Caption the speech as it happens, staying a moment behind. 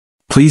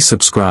Please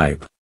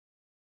subscribe.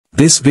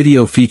 This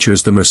video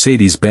features the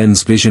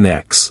Mercedes-Benz Vision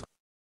X.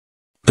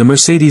 The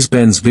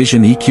Mercedes-Benz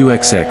Vision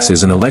EQXX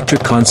is an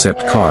electric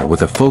concept car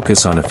with a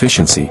focus on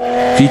efficiency,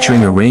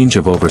 featuring a range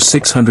of over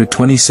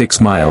 626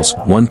 miles,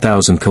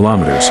 1,000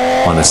 kilometers,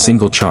 on a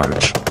single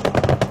charge.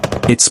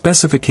 Its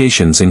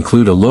specifications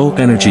include a low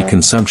energy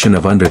consumption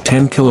of under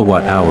 10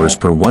 kilowatt-hours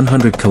per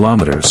 100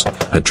 kilometers,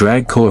 a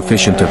drag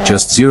coefficient of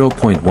just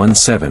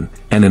 0.17,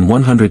 and an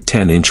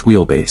 110-inch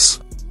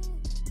wheelbase.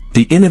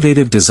 The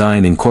innovative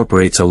design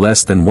incorporates a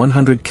less than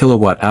 100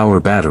 kilowatt-hour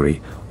battery,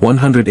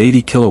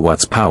 180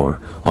 kilowatts power,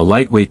 a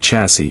lightweight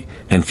chassis,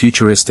 and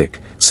futuristic,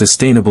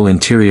 sustainable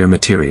interior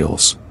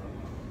materials.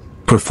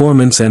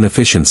 Performance and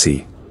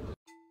efficiency.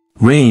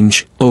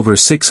 Range, over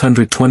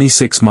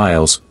 626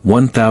 miles,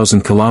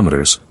 1,000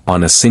 kilometers,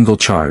 on a single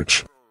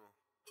charge.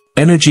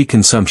 Energy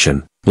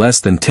consumption, less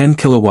than 10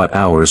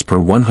 kilowatt-hours per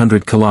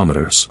 100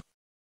 kilometers.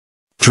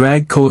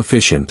 Drag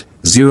coefficient,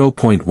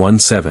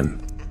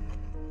 0.17.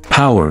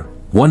 Power,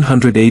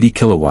 180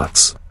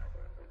 kilowatts.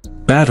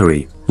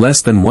 Battery,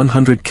 less than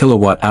 100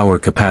 kilowatt-hour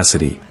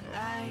capacity.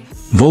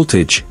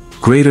 Voltage,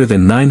 greater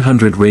than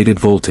 900 rated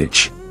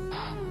voltage.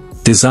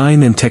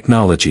 Design and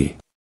technology.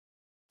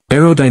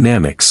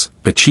 Aerodynamics,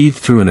 achieved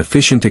through an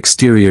efficient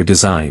exterior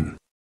design.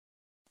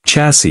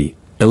 Chassis,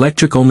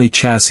 electric-only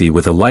chassis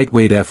with a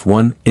lightweight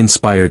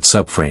F1-inspired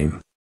subframe.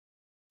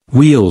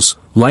 Wheels,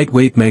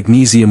 lightweight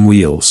magnesium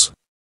wheels.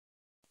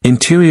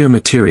 Interior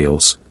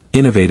materials,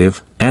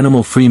 innovative,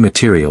 animal-free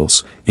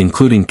materials,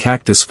 including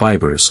cactus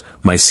fibers,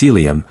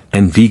 mycelium,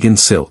 and vegan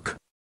silk.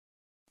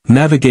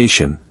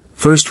 Navigation,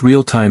 first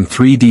real-time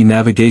 3D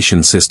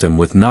navigation system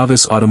with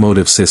novice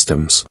automotive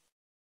systems.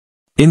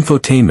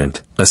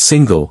 Infotainment, a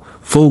single,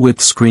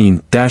 full-width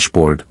screen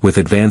dashboard with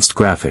advanced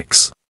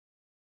graphics.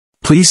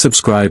 Please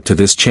subscribe to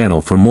this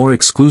channel for more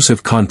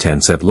exclusive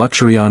contents at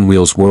Luxury on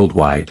Wheels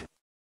Worldwide.